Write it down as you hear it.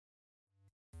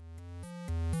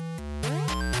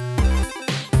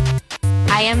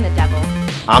I am the devil.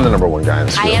 I'm the number one guy in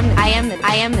this group. I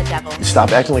am the devil.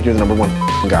 Stop acting like you're the number one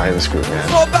guy in this group, man.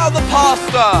 It's all about the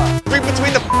pasta. Read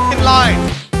between the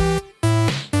lines.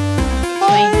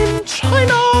 I'm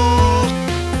China!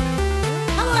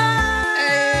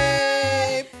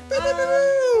 Hey.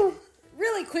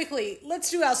 Really quickly, let's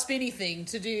do our spinny thing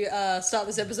to start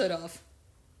this episode off.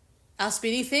 Our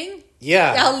spinny thing?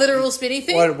 Yeah. Our literal spinny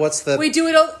thing? What's the... We do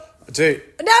it all... Dude.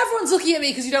 Now everyone's looking at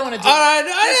me because you don't want to do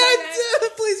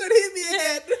it. Please don't hit me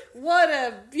again. What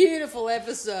a beautiful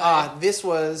episode. This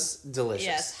was delicious.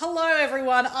 Yes. Hello,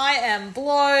 everyone. I am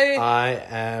Blow. I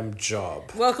am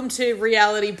Job. Welcome to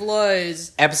Reality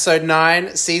Blows. Episode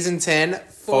 9, Season 10,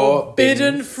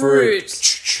 Forbidden Fruit.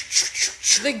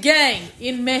 The gang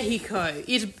in Mexico.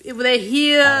 They're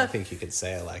here... I don't think you could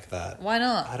say it like that. Why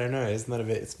not? I don't know. Isn't that a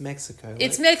bit... It's Mexico. Like,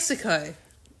 It's Mexico.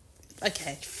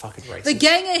 Okay. fucking racist. The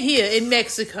gang are here in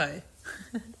Mexico.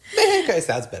 Mexico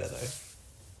sounds better, though.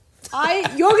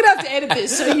 You're going to have to edit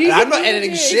this. So I'm not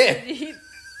editing shit.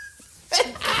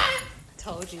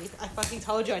 Told you. I fucking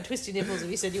told you. I twisted nipples if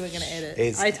you said you weren't going to edit.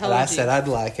 I said I'd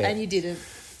like it. And you didn't.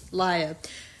 Liar.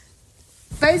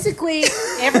 Basically,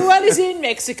 everyone is in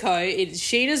Mexico. It's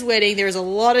Sheena's wedding. There is a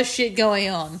lot of shit going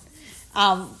on.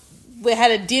 We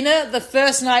had a dinner the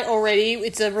first night already.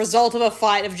 It's a result of a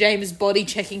fight of James body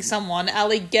checking someone.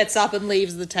 Ali gets up and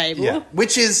leaves the table. Yeah.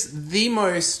 Which is the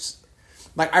most,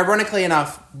 like, ironically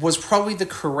enough, was probably the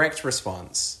correct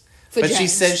response. For but James. she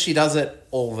says she does it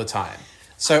all the time.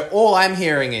 So all I'm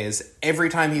hearing is every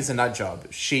time he's a nut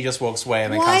job, she just walks away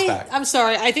and then comes back. I'm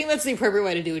sorry. I think that's the appropriate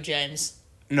way to do it, James.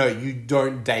 No, you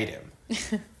don't date him.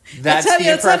 That's the not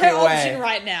her appropriate option way.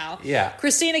 right now. Yeah.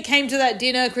 Christina came to that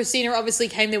dinner. Christina obviously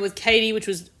came there with Katie, which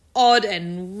was odd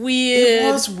and weird.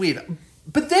 It was weird.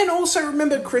 But then also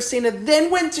remember Christina then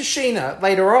went to Sheena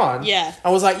later on. Yeah.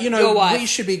 I was like, Your wife. we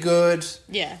should be good.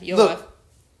 Yeah, your Look, wife.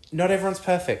 not everyone's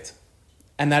perfect.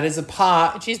 And that is a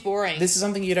part... And she's boring. This is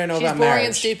something you don't know She's about boring marriage.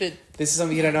 and stupid. This is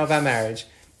something you don't know about marriage.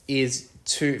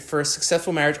 For a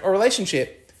successful marriage or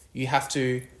relationship, you have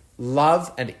to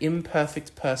love an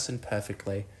imperfect person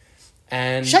perfectly.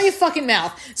 And Shut your fucking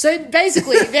mouth. So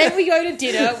basically, then we go to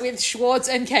dinner with Schwartz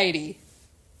and Katie,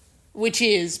 which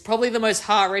is probably the most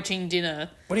heart-wrenching dinner.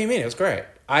 What do you mean? It was great.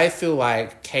 I feel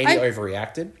like Katie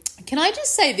overreacted. Can I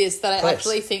just say this, that I Please.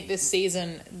 actually think this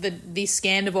season, the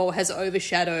scandal has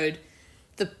overshadowed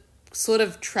the sort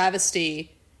of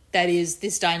travesty that is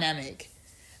this dynamic.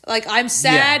 Like, I'm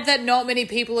sad that not many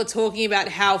people are talking about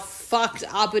how fucked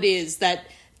up it is that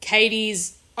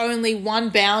Katie's only one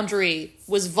boundary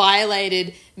was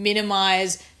violated,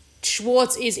 minimized.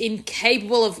 Schwartz is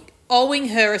incapable of owing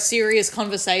her a serious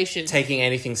conversation. Taking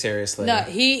anything seriously. No,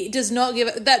 he does not give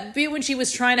it. That bit when she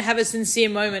was trying to have a sincere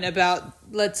moment about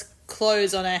let's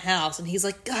close on our house, and he's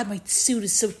like, God, my suit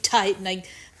is so tight, and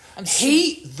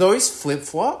Those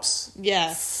flip-flops?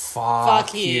 yeah.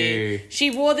 Fuck you.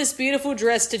 She wore this beautiful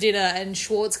dress to dinner, and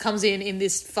Schwartz comes in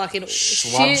this fucking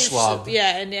Schlub.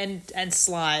 Yeah, and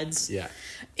slides. Yeah.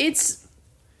 It's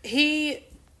he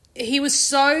was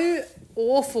so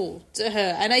awful to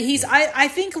her, and I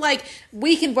think like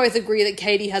we can both agree that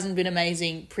Katie hasn't been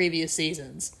amazing previous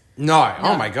seasons. No.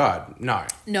 Oh my God. No.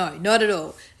 No, not at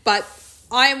all. But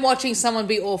I am watching someone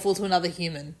be awful to another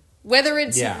human. Whether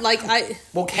it's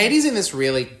Well, Katie's in this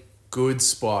really good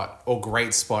spot or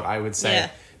great spot, I would say. Yeah.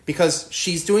 Because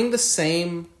she's doing the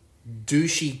same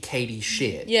douchey Katie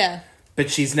shit. Yeah. But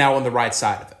she's now on the right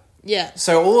side of it. Yeah.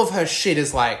 So all of her shit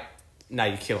is like, no,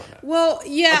 you're killing it. Well,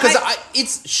 yeah.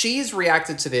 Because she's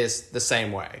reacted to this the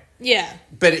same way. Yeah.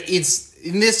 But it's,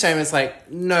 in this time, it's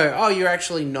like, no, you're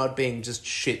actually not being just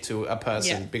shit to a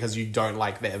person because you don't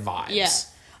like their vibes. Yeah.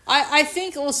 I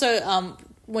think also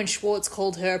when Schwartz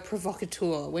called her a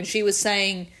provocateur, when she was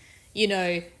saying,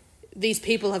 these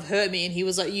people have hurt me, and he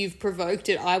was like, you've provoked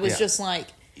it. I was just like,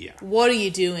 what are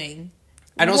you doing?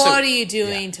 And also, what are you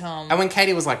doing, Tom? And when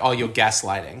Katie was like, you're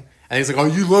gaslighting. And he's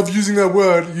like, you love using that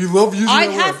word. You love using that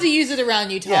word. I'd have to use it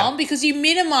around you, Tom, because you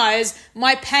minimize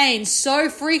my pain so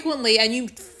frequently, and you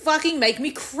fucking make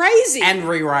me crazy. And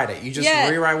rewrite it. You just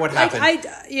rewrite what happened.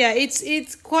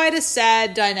 It's quite a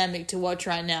sad dynamic to watch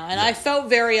right now. And I felt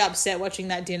very upset watching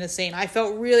that dinner scene. I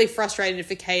felt really frustrated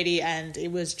for Katie, and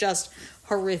it was just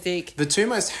horrific. The two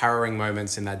most harrowing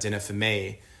moments in that dinner for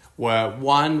me were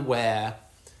one where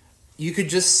you could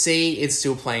just see it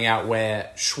still playing out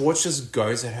where Schwartz just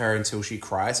goes at her until she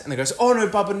cries, and then goes, oh no,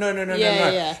 Bubba, no.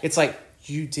 Yeah. It's like,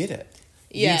 you did it.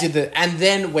 Yeah. You did the... And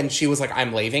then when she was like,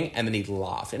 I'm leaving, and then he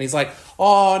laughed. And he's like,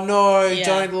 oh no,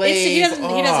 don't leave. He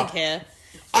doesn't care.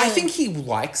 I think he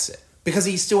likes it because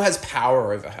he still has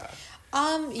power over her.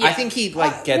 Yeah. I think he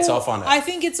gets off on it. I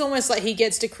think it's almost like he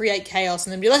gets to create chaos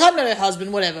and then be like, I'm not her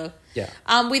husband, whatever. Yeah.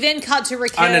 We then cut to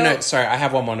Raquel. Oh, no, sorry, I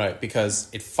have one more note because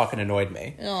it fucking annoyed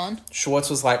me. Go on. Schwartz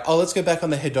was like, oh, let's go back on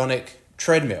the hedonic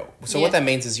treadmill. So what that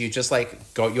means is you just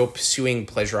you're pursuing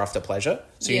pleasure after pleasure.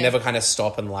 So you never kind of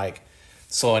stop and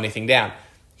slow anything down.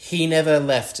 He never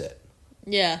left it.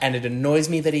 Yeah. And it annoys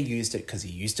me that he used it because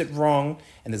he used it wrong.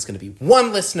 And there's going to be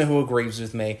one listener who agrees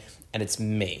with me, and it's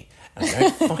me. And I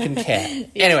don't fucking care.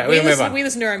 Anyway, we'll move on. We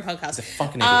listen to our own podcast. He's a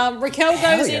fucking idiot. Raquel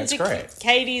goes it's into great.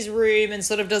 Katie's room and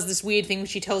sort of does this weird thing where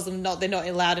she tells them they're not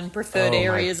allowed in preferred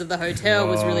areas of the hotel.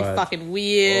 It was really fucking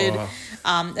weird.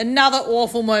 Another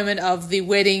awful moment of the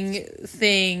wedding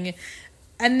thing.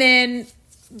 And then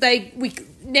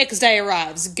next day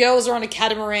arrives. Girls are on a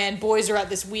catamaran. Boys are at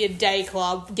this weird day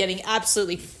club getting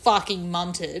absolutely fucking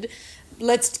munted.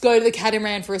 Let's go to the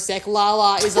catamaran for a sec.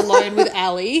 Lala is alone with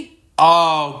Ali.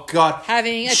 Oh, God.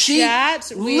 Having a chat.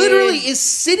 She literally is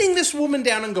sitting this woman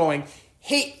down and going,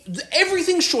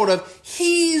 everything short of,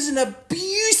 he is an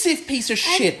abusive piece of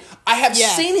shit. I have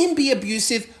seen him be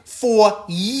abusive for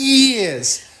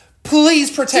years.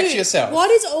 Please protect yourself. What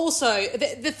is also,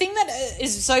 the thing that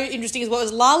is so interesting as well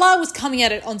is Lala was coming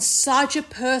at it on such a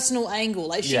personal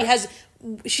angle.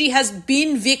 She has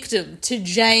been victim to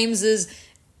James's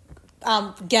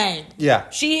game. Yeah.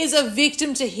 She is a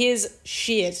victim to his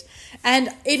shit. And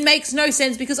it makes no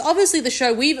sense because obviously the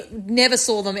show, we've never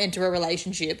saw them enter a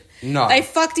relationship. No. They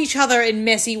fucked each other in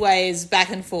messy ways back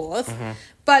and forth. Mm-hmm.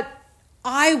 But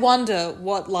I wonder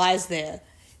what lies there.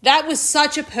 That was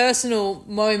such a personal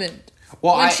moment.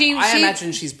 Well, I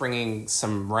imagine she's bringing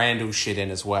some Randall shit in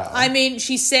as well. I mean,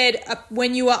 she said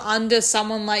when you are under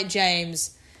someone like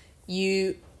James,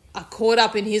 you are caught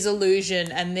up in his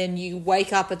illusion and then you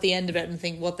wake up at the end of it and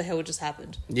think, what the hell just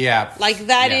happened? Yeah.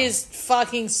 That is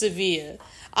fucking severe.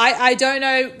 I don't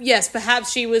know. Yes,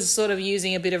 perhaps she was sort of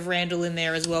using a bit of Randall in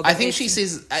there as well. I think she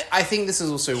sees... I think this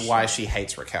is also why she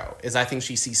hates Raquel, is I think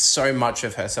she sees so much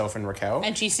of herself in Raquel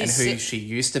and who she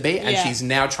used to be, and she's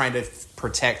now trying to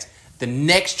protect the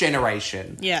next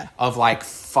generation of,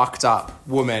 fucked up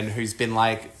woman who's been,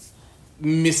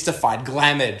 mystified,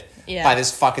 glamoured by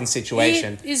this fucking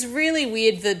situation. It is really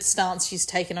weird the stance she's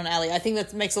taken on Ali. I think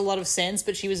that makes a lot of sense,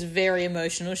 but she was very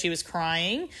emotional. She was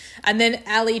crying. And then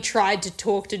Ali tried to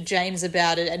talk to James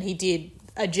about it, and he did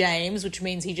a James, which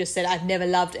means he just said, I've never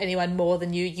loved anyone more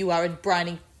than you. You are a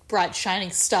bright,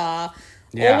 shining star.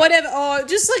 Or whatever. Or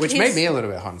just which made me a little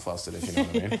bit hot and flustered, if you know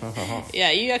what I mean.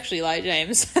 Yeah, you actually like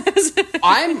James.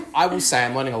 I will say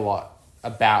I'm learning a lot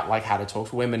about, how to talk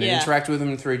to women and interact with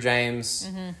them through James.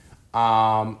 Mm-hmm.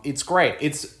 It's great.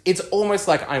 It's almost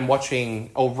like I'm watching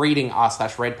or reading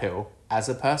r/Red Pill as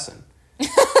a person.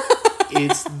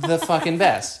 It's the fucking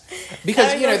best.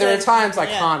 Because, there are times I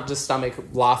can't just stomach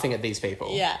laughing at these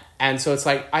people. Yeah. And so it's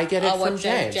like, I get it from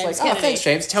James. James thanks,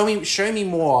 James. Show me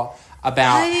more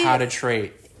about how to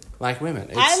treat, women.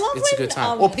 It's a good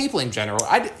time. Or people in general.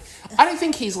 I don't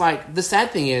think he's the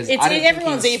sad thing is, I don't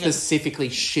think he's specifically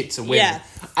shit to women. Yeah.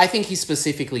 I think he's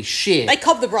specifically shit. They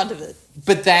cop the brunt of it.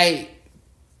 But but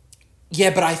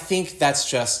I think that's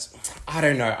just, I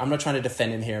don't know. I'm not trying to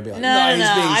defend him here and be like, no, he's being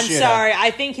I'm shit. sorry.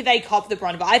 I think they cop the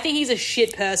brunt of it. I think he's a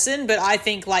shit person, but I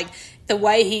think, the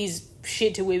way he's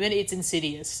shit to women, it's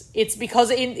insidious. It's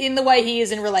because in the way he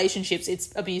is in relationships,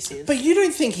 it's abusive. But you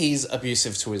don't think he's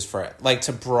abusive to his friend,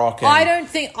 to Brock? I don't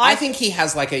think... I think he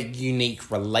has, a unique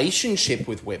relationship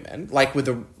with women,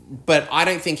 but I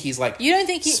don't think he's, You don't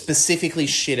think he... specifically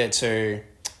shitter to,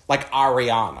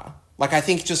 Ariana. I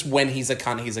think just when he's a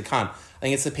cunt, he's a cunt. I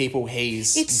think it's the people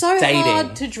he's It's so dating.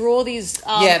 hard to draw these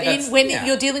when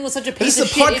you're dealing with such a piece of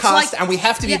shit. This is a podcast and we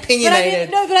have to be opinionated.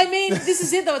 But I mean, this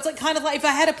is it though. It's kind of if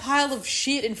I had a pile of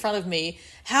shit in front of me,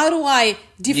 how do I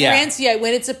differentiate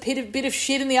when it's a bit of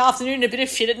shit in the afternoon and a bit of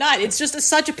shit at night? It's just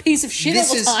such a piece of shit all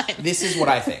the time. This is what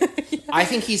I think. I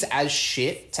think he's as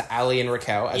shit to Ali and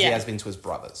Raquel as he has been to his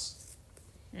brothers.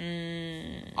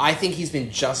 I think he's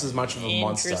been just as much of a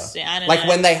monster. I don't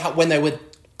know. when they were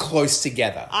close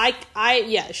together.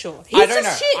 Yeah, sure. I don't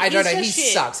know. I don't know. He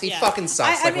sucks. He fucking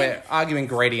sucks. We're arguing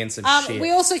gradients of shit.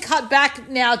 We also cut back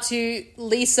now to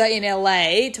Lisa in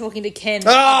LA talking to Ken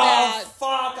about...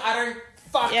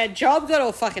 Fuck. Yeah, Job got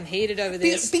all fucking heated over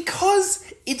this.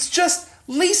 Because it's just,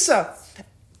 Lisa,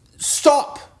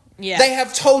 stop. Yeah. They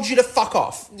have told you to fuck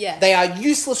off. Yeah. They are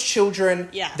useless children.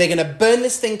 Yeah. They're going to burn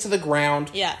this thing to the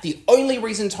ground. Yeah. The only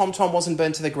reason Tom Tom wasn't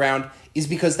burned to the ground is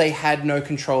because they had no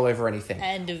control over anything.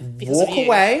 And walk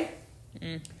away.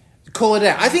 Call it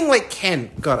out. I think Ken...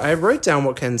 God, I wrote down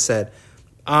what Ken said.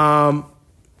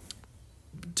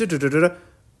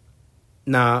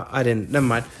 Nah, I didn't. Never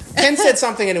mind. Ken said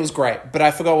something and it was great, but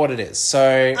I forgot what it is.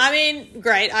 So I mean,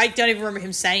 great. I don't even remember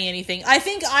him saying anything. I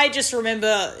think I just remember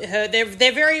her. They're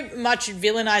very much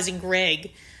villainizing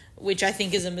Greg, which I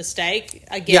think is a mistake.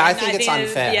 Again, yeah, I think it's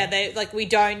unfair. Yeah, we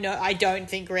don't know. I don't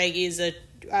think Greg is a.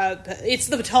 It's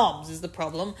the Toms is the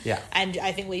problem. Yeah, and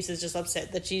I think Lisa's just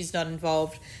upset that she's not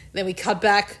involved. Then we cut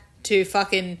back to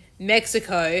fucking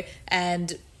Mexico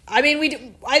and. I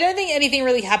mean, I don't think anything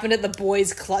really happened at the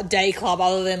boys' day club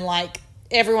other than, like,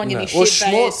 everyone getting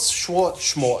shit-faced.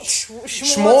 Schwartz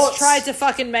tried to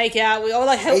fucking make out.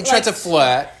 He tried to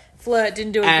flirt.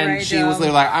 Didn't do a great job. And she was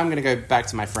literally like, I'm going to go back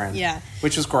to my friend. Yeah.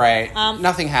 Which was great.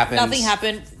 Nothing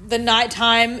happened. The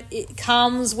nighttime it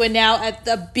comes. We're now at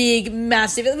the big,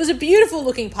 massive... It was a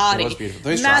beautiful-looking party. It was beautiful.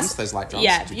 Those drums, those light drums.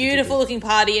 Yeah, beautiful-looking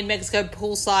party in Mexico,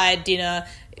 poolside dinner...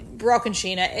 Brock and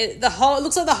Sheena. It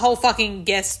looks like the whole fucking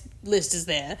guest list is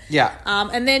there. Yeah.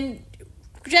 And then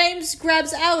James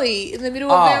grabs Ali in the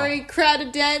middle of a very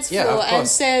crowded dance floor and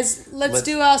says, let's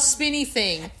do our spinny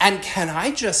thing. And can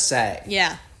I just say...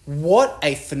 Yeah. What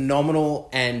a phenomenal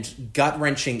and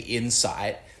gut-wrenching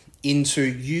insight into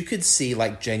you could see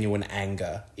like genuine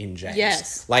anger in James.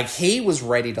 Yes. Like he was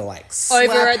ready to like slap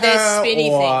over their her spinny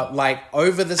or thing. like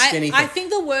over the spinny thing. I think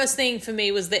the worst thing for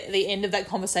me was the end of that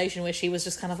conversation where she was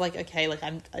just kind of like, okay, like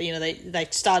I'm, they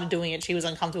started doing it. She was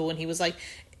uncomfortable and he was like,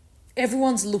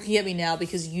 everyone's looking at me now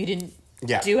because you didn't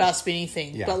do our spinny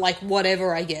thing. Yeah. But like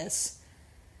whatever, I guess.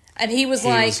 And he was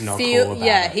like, was not cool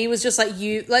about it. He was just like,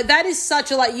 that is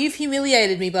such a, like, you've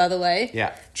humiliated me, by the way.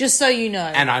 Yeah. Just so you know.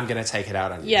 And I'm going to take it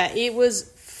out on you. Yeah, it was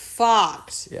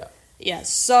fucked. Yeah. Yeah,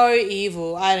 so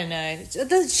evil. I don't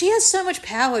know. She has so much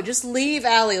power. Just leave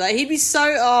Ali. Like, he'd be so,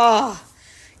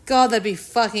 God, that'd be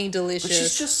fucking delicious. But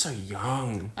she's just so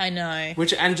young. I know.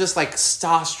 And just like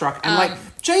starstruck. And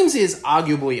like, James is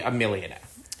arguably a millionaire.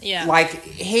 Yeah. Like,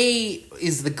 he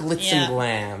is the glitz and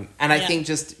glam. And I think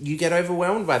just, you get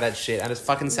overwhelmed by that shit. And it's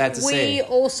fucking sad to see. We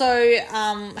also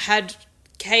had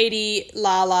Katie,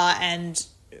 Lala, and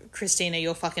Christina,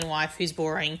 your fucking wife, who's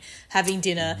boring, having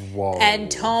dinner. Whoa.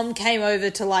 And Tom came over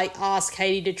to, like, ask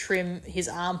Katie to trim his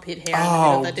armpit hair in the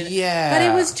middle of that dinner. Yeah.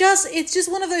 But it's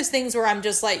just one of those things where I'm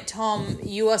just like, Tom,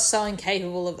 you are so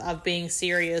incapable of being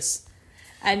serious.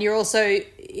 And you're also,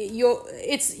 your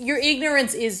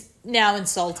ignorance is now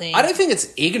insulting. I don't think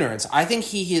it's ignorance. I think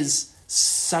he is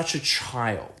such a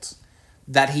child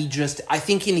that I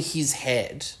think in his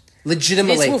head,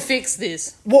 legitimately... This will fix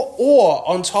this. Well, or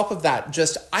on top of that,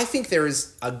 I think there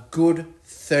is a good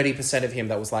 30% of him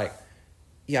that was like,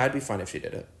 yeah, I'd be fine if she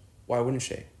did it. Why wouldn't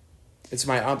she? It's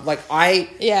my...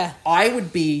 I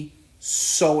would be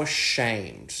so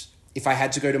ashamed if I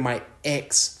had to go to my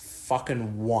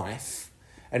ex-fucking wife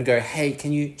and go, hey,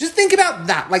 can you... Just think about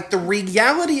that. Like, the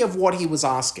reality of what he was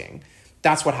asking.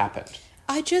 That's what happened.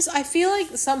 I feel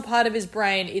like some part of his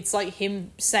brain, it's like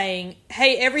him saying,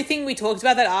 hey, everything we talked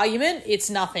about, that argument, it's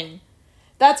nothing.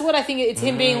 That's what I think. It's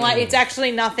him being like, it's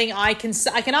actually nothing. I can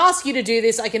ask you to do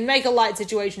this. I can make a light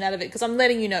situation out of it because I'm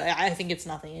letting you know. I think it's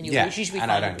nothing. And you should be fine.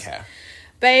 And I don't care.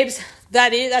 Babes,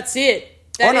 that's it.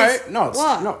 It's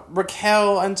not.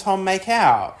 Raquel and Tom make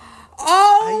out.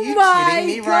 Oh, are you my kidding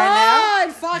me God. right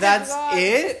now? Fucking That's God.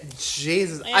 it?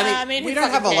 Jesus. Yeah, I mean we who don't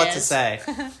have a fucking lot to cares? say.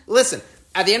 Listen,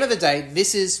 at the end of the day,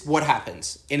 this is what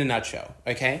happens in a nutshell,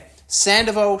 okay?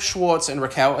 Sandoval, Schwartz, and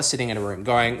Raquel are sitting in a room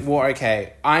going, well,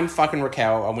 okay, I'm fucking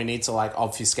Raquel and we need to, like,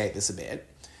 obfuscate this a bit.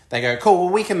 They go, cool,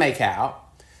 well, we can make out.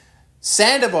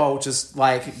 Sandoval just,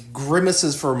 like,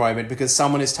 grimaces for a moment because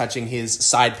someone is touching his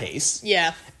side piece.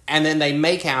 Yeah. And then they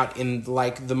make out in,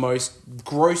 like, the most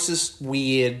grossest,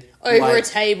 weird... Over a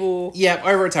table. Yeah,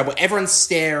 over a table. Everyone's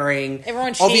staring.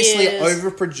 Everyone cheers. Obviously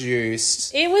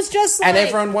overproduced. It was just like... And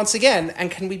everyone, once again,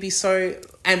 and can we be so...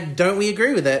 And don't we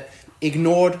agree with it?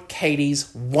 Ignored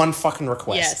Katie's one fucking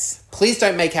request. Yes. Please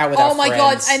don't make out with our friends. Oh my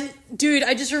God. And, dude,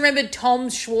 I just remembered Tom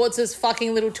Schwartz's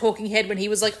fucking little talking head when he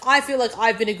was like, I feel like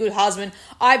I've been a good husband.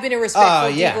 I've been a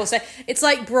respectful divorce. It's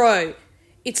like, bro...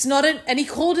 It's not and he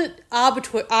called it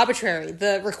arbitrary,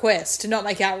 the request to not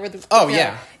make out with...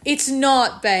 yeah. It's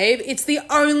not, babe. It's the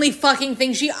only fucking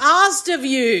thing she asked of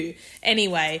you.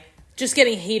 Anyway, just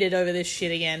getting heated over this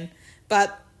shit again.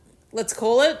 But let's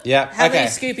call it. Yeah, How okay. many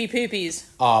Scoopy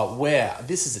Poopies?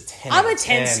 This is a 10 I'm out a of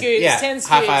 10 10. scoops. Yeah, 10 scoops.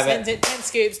 high five it. 10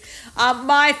 scoops.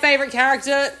 My favourite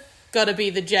character... Gotta be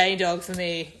the J-Dog for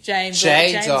me. James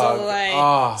all the way.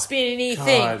 Oh, spinny God.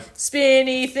 thing.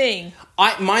 Spinny thing.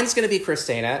 Mine's going to be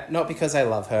Christina, not because I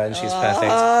love her and she's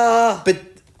perfect,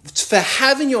 but for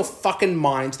having your fucking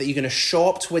mind that you're going to show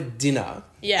up to a dinner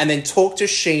and then talk to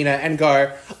Sheena and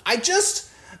go,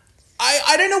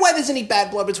 I don't know why there's any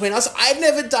bad blood between us. I've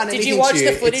never done anything to you. Did you watch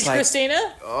the footage, Christina?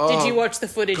 Did you watch the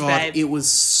footage, babe? It was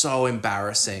so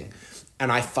embarrassing.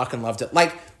 And I fucking loved it.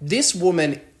 Like, this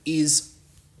woman is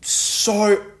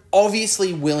so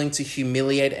obviously willing to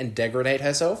humiliate and degrade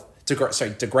herself.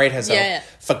 Degrade herself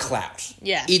for clout.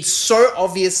 Yeah. It's so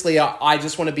obviously I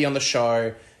just want to be on the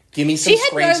show. Give me some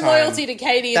screen time. She had no loyalty to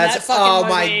Katie in that fucking moment. Oh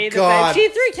my God. She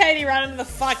threw Katie right under the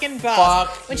fucking bus.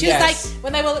 When she was like,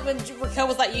 when Raquel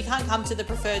was like, you can't come to the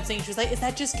preferred scene, she was like, is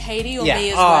that just Katie or me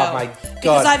as well? Oh my God.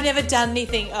 Because I've never done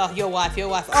anything. Oh, your wife.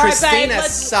 All Christina right, babe,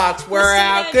 sucks. We're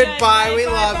out. Goodbye. We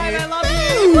love you. I love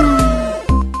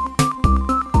you.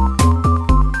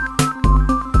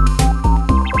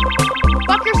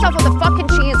 Fuck yourself with a fucking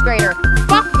cheese grater.